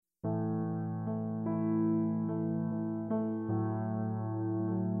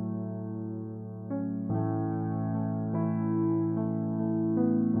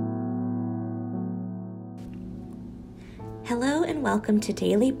Hello and welcome to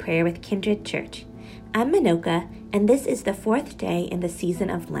Daily Prayer with Kindred Church. I'm Manoka, and this is the fourth day in the season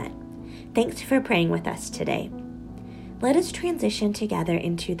of Lent. Thanks for praying with us today. Let us transition together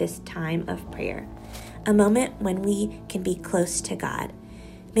into this time of prayer, a moment when we can be close to God.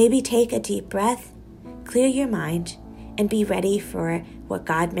 Maybe take a deep breath, clear your mind, and be ready for what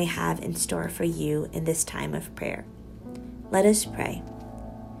God may have in store for you in this time of prayer. Let us pray.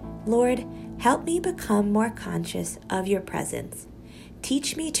 Lord, help me become more conscious of your presence.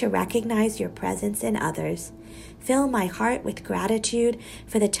 Teach me to recognize your presence in others. Fill my heart with gratitude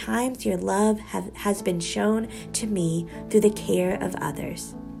for the times your love has been shown to me through the care of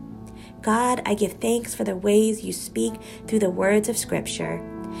others. God, I give thanks for the ways you speak through the words of Scripture.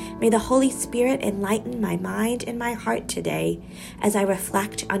 May the Holy Spirit enlighten my mind and my heart today as I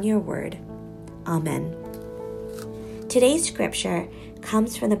reflect on your word. Amen. Today's scripture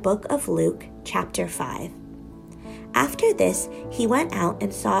comes from the book of Luke, chapter 5. After this, he went out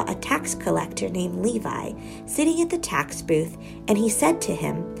and saw a tax collector named Levi sitting at the tax booth, and he said to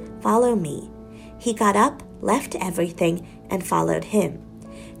him, "Follow me." He got up, left everything, and followed him.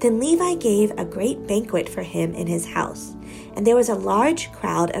 Then Levi gave a great banquet for him in his house, and there was a large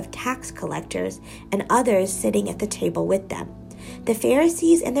crowd of tax collectors and others sitting at the table with them. The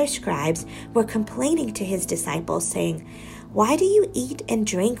Pharisees and their scribes were complaining to his disciples, saying, "Why do you eat and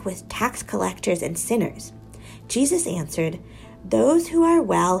drink with tax collectors and sinners?" Jesus answered, "Those who are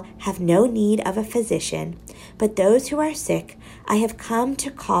well have no need of a physician, but those who are sick I have come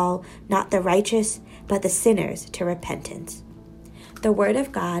to call not the righteous, but the sinners to repentance." The word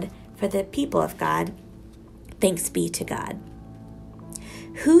of God for the people of God. Thanks be to God.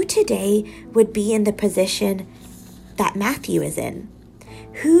 Who today would be in the position that Matthew is in?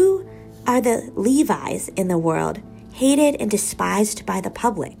 Who are the Levites in the world, hated and despised by the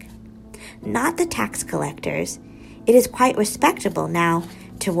public? Not the tax collectors. It is quite respectable now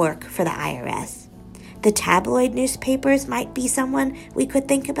to work for the IRS. The tabloid newspapers might be someone we could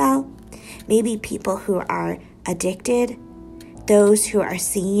think about. Maybe people who are addicted, those who are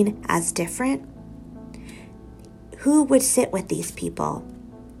seen as different. Who would sit with these people?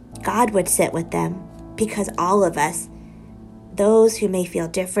 God would sit with them, because all of us, those who may feel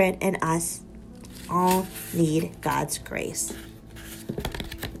different in us, all need God's grace.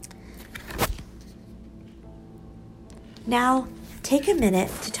 Now, take a minute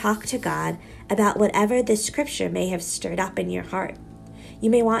to talk to God about whatever this scripture may have stirred up in your heart. You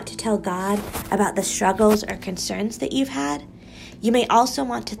may want to tell God about the struggles or concerns that you've had. You may also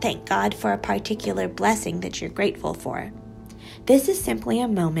want to thank God for a particular blessing that you're grateful for. This is simply a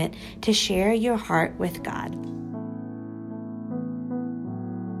moment to share your heart with God.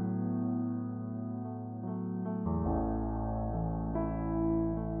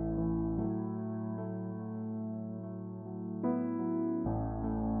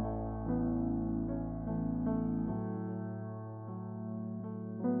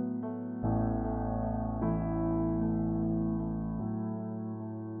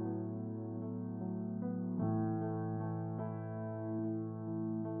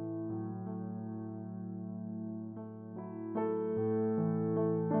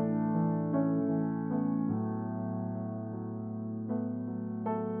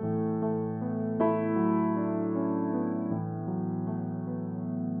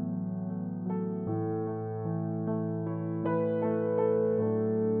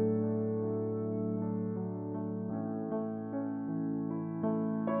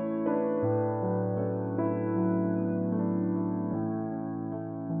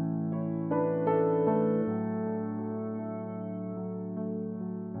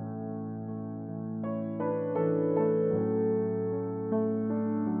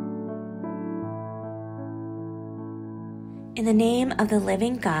 In the name of the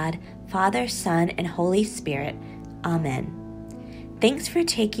living God, Father, Son, and Holy Spirit, Amen. Thanks for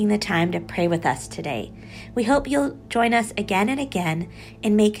taking the time to pray with us today. We hope you'll join us again and again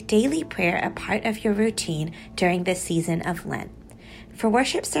and make daily prayer a part of your routine during this season of Lent. For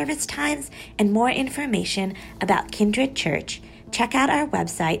worship service times and more information about Kindred Church, check out our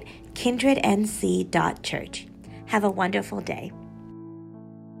website, kindrednc.church. Have a wonderful day.